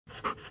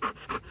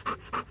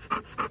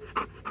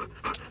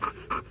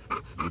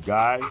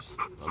Guys,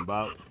 I'm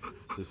about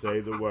to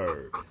say the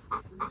word,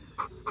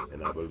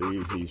 and I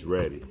believe he's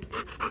ready.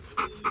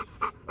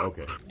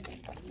 Okay.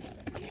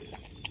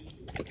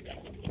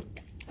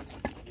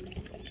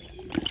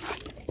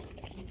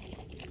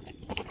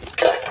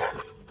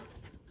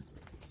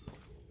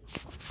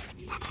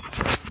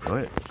 Go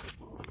ahead.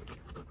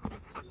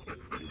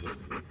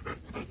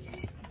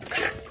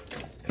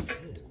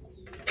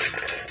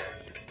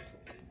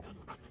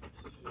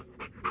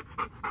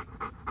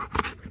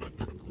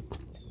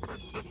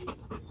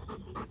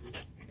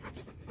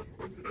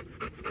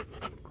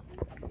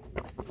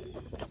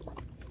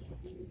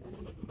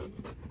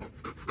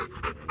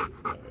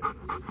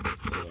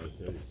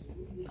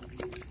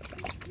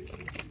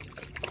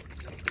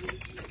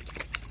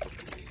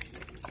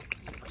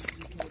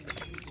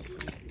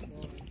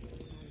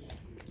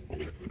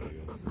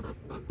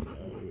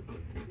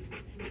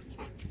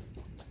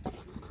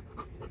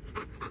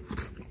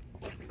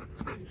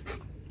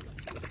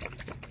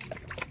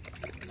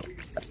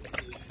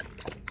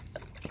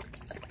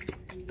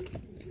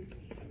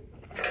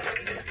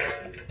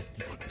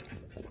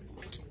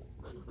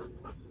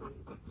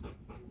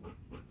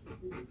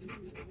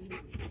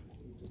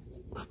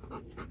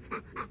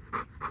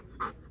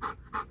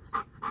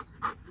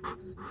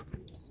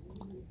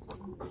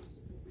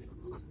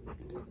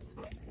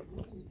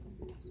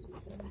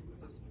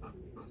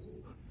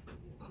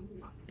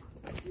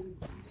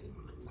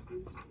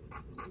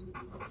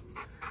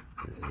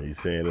 He's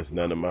saying it's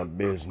none of my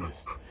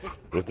business.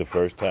 This is the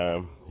first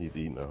time he's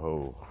eating a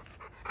whole.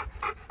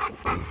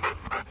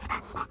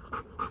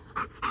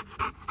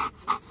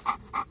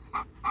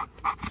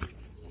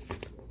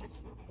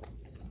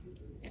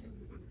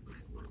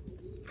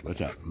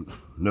 Watch out.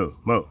 No,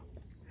 Mo.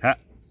 Ha,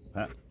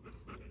 ha.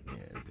 Yeah,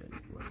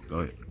 go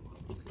ahead.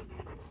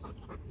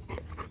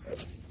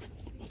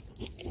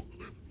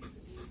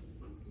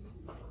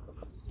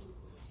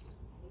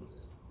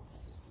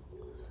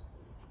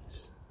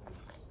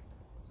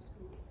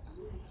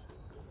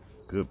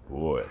 Good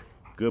boy.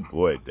 Good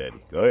boy,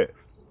 Daddy. Go ahead.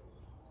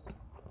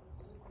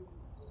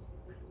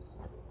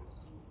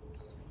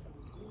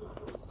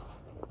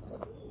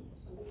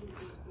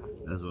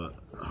 That's what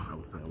I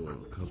was saying with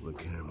a couple of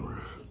cameras.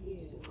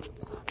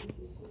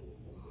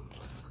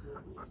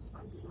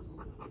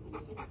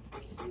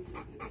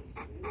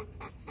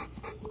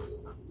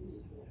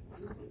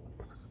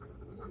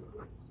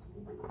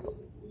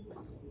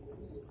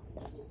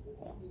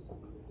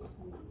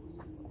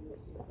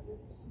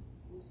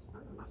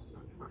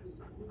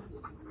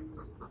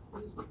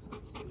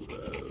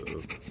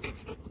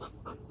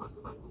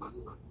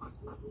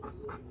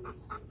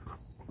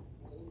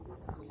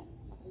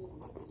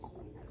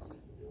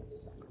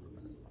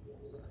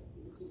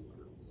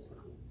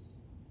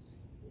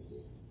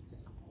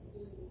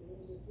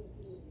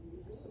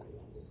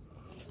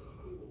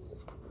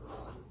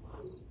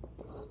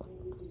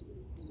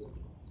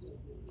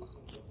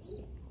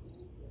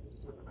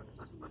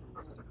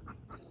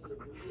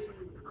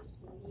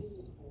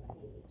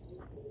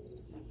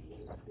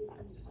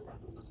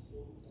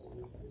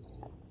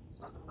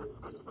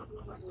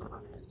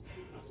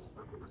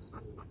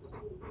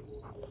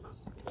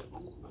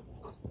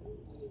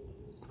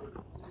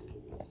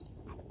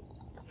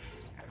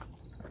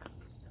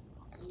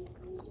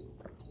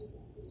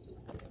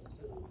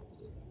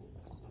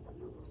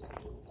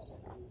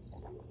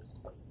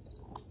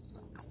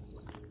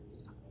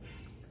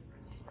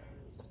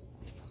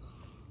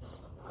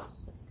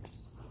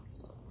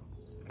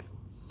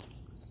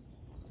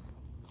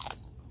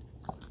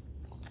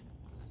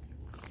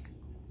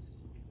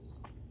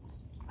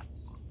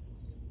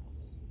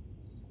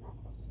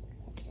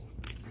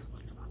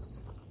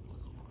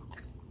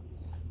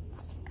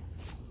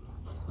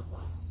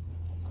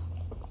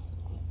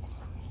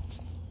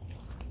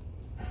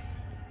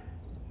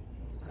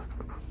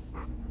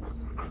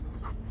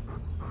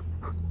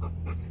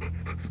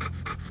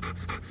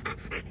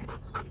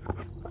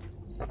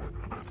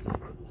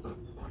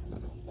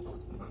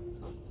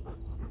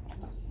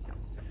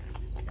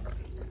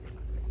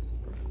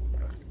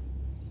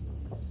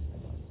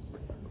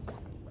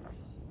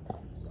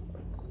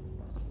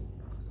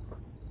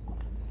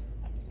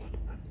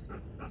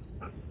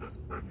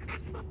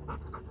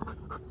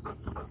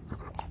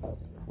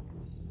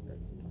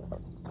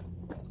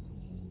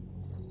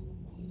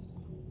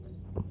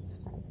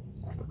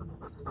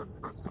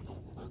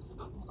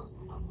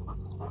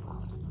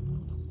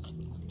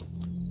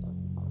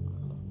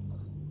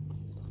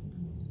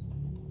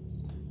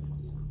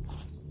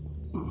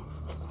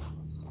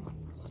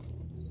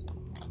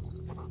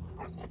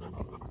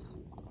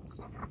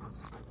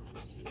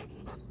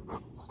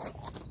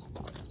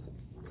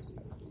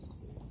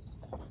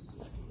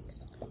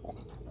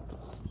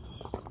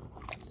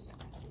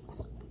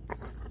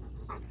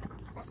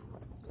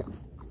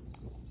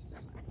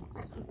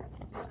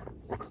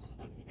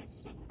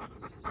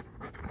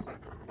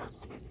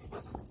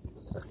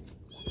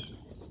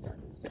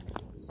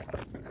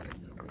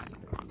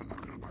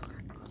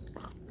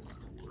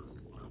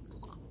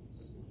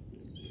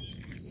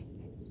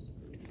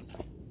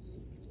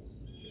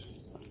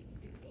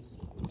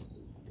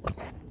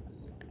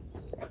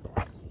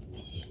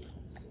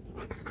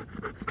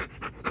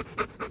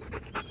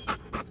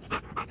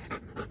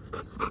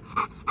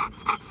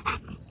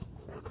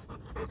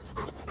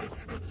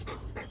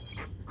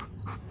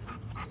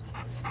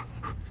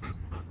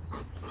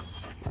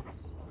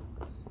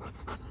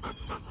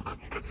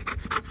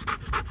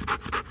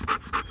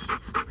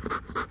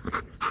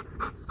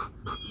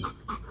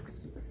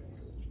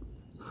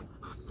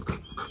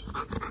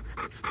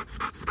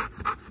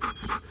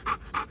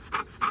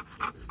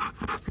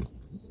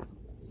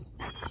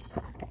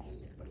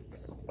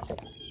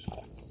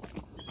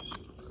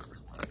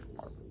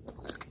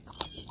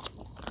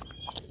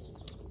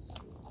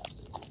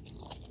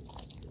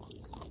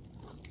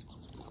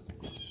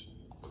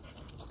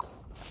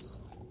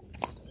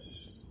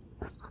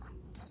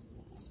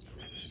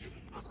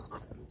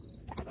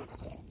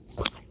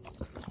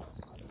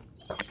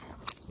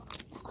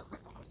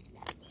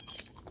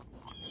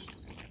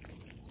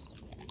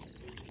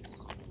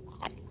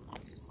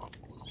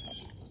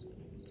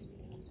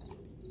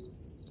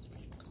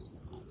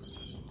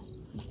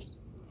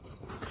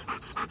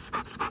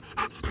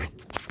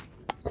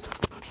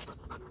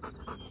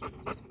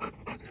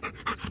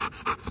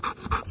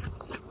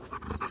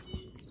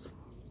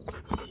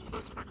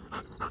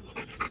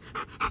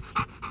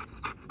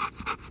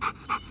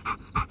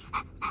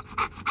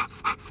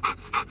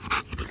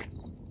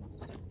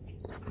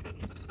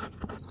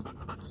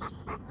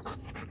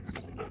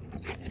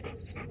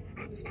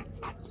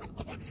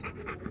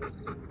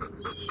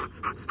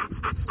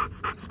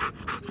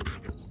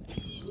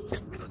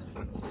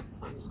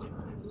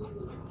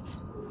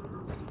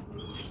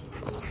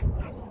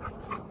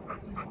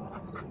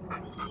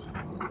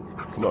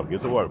 Come on,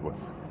 get some water, boy.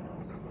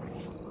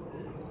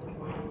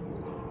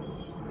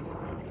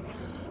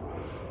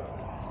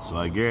 So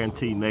I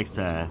guarantee next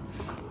time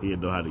he'll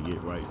know how to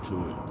get right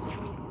to it.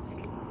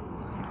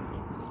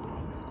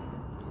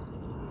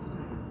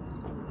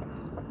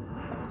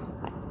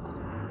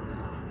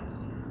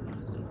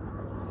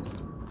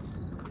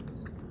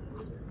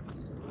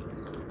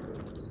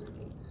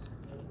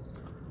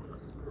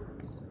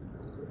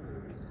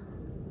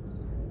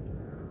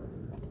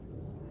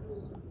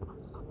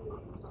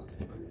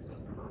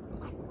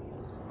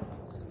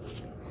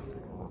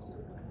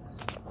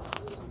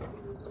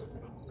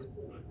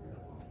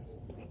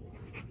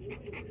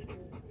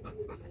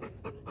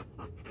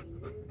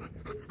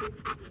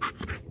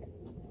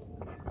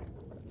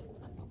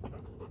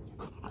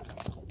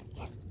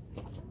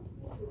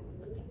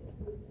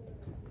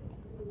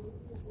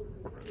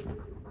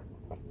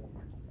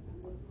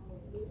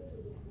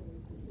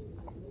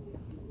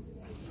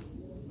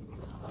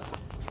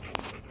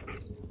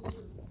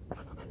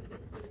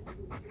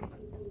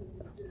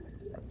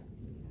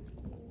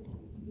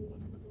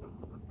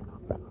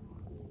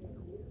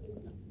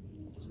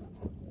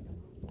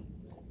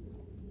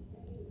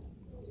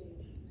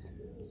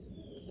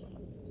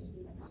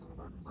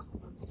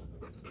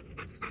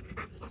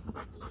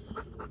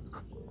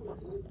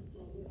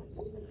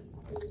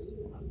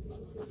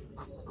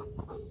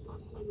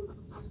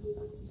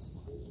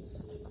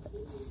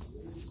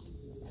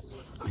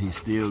 He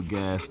still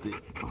gassed it,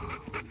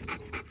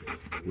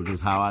 which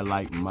is how I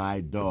like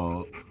my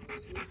dog.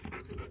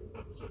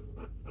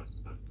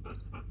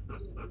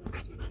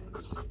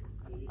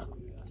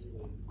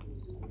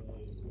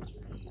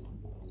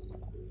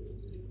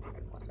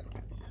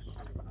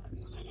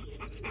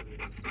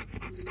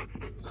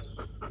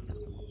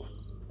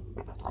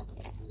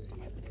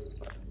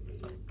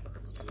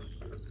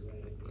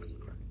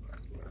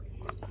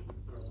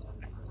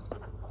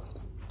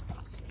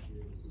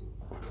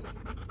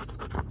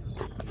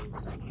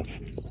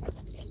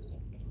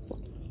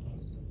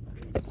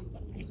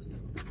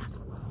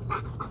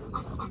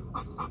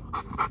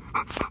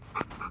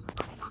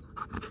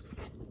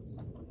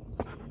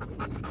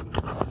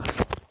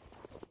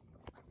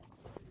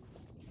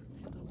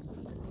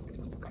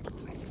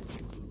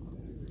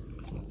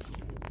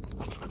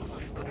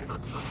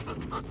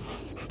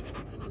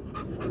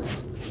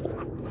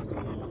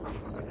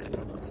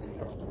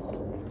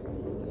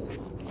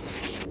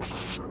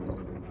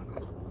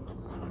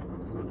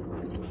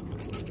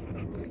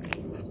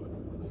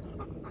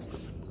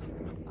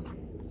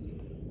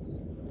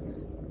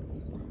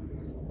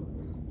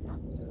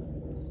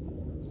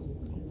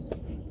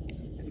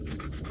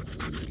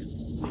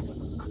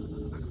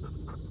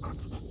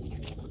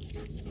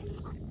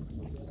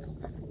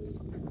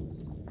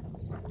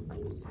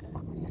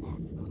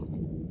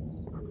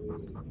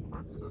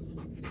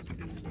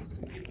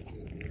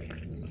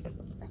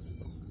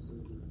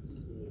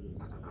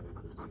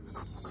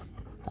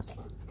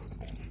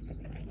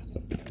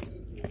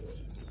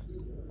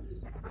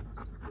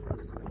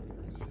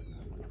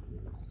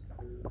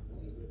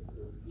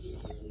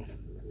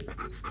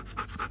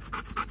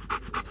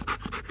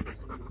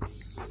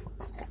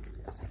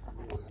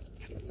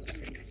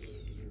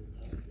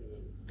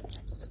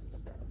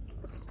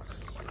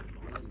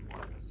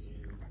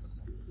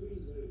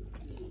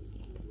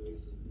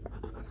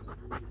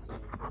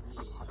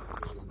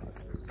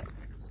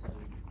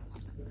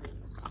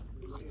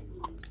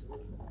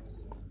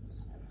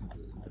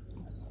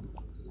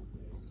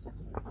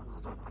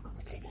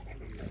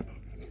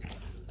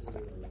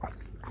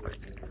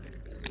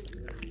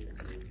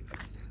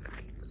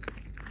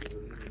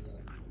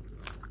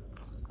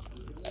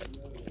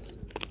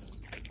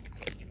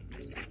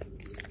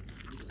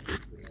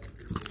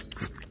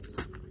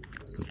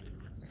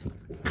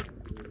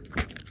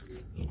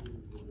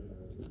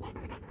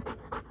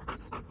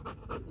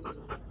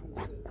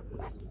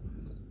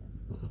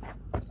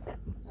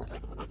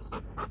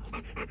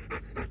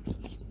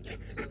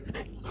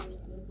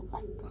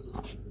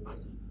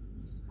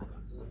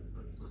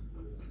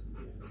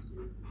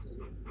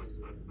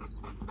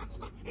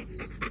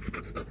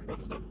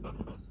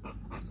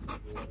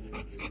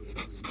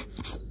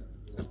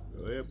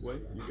 Go ahead, boy.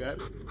 You got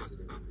it.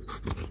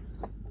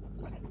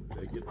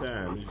 Take your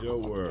time. It's your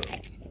world.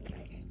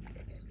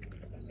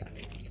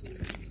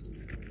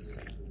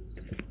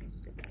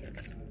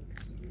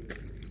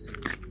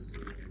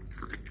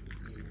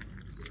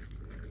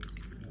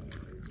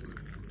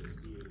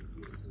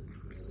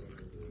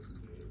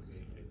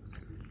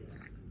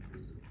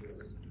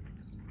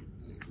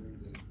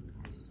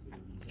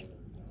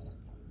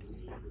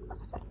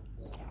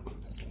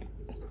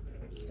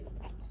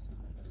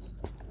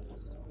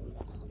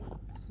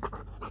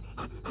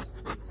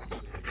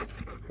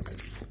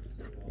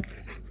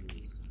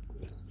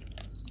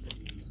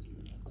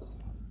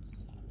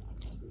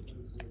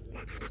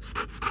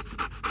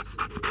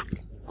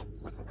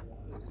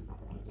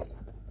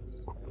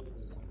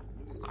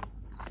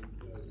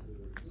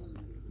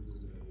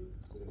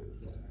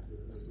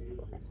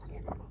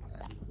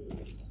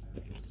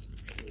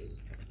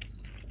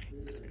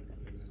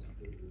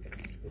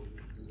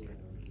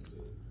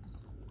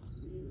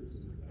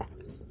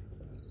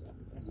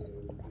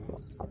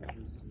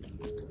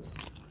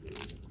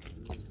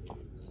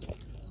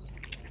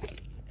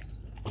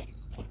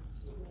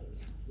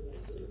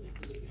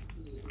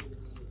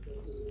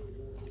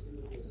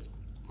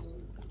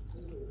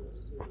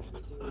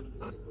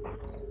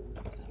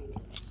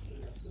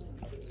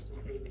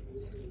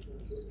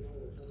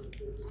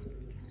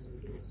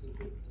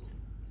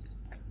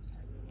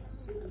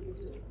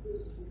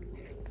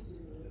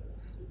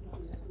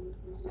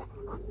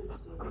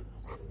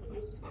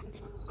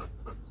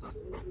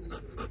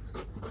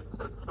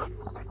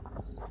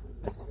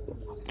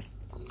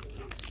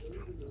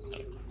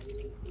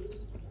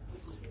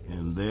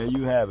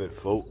 you have it,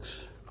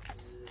 folks.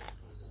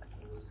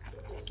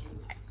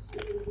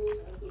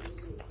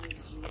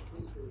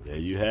 There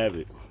you have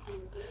it.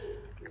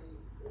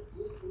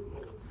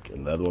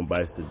 Another one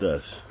bites the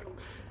dust.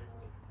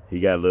 He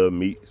got little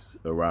meats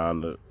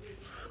around the,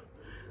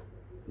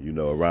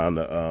 around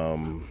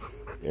the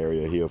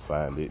area. He'll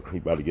find it. He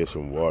about to get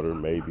some water,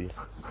 maybe.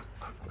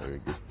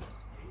 Very good.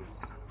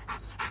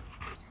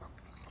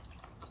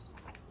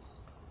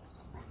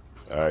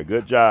 All right,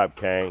 good job,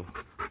 Kayne.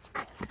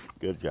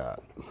 Good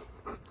job.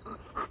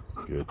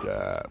 Good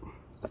job.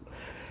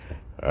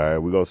 All right,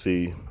 we're going to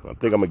see. I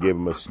think I'm going to give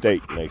him a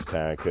steak next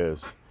time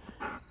because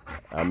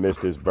I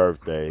missed his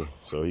birthday,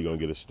 so he's going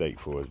to get a steak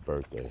for his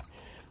birthday.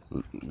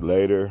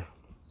 Later,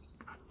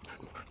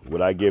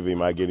 what I give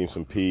him, I get him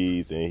some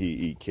peas, and he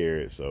eat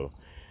carrots, so,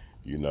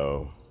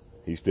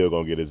 he's still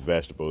going to get his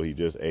vegetable. He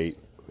just ate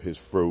his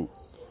fruit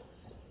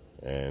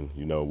and,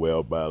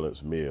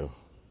 well-balanced meal.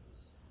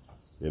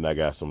 Then I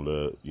got some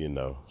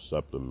little,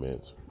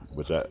 supplements,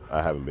 which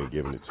I haven't been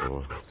giving it to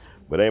him.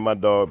 But ain't my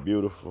dog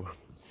beautiful?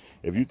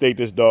 If you think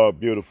this dog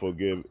beautiful,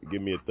 give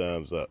me a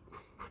thumbs up.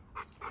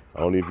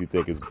 Only if you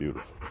think it's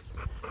beautiful.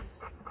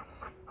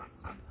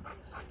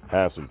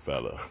 Handsome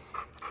fella.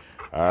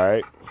 All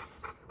right.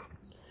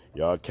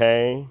 Y'all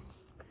came.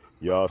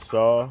 Y'all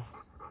saw.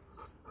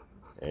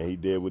 And he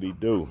did what he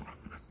do.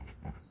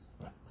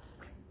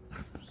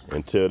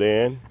 Until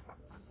then,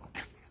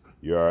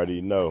 you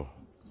already know.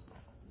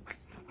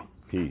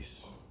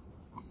 Peace.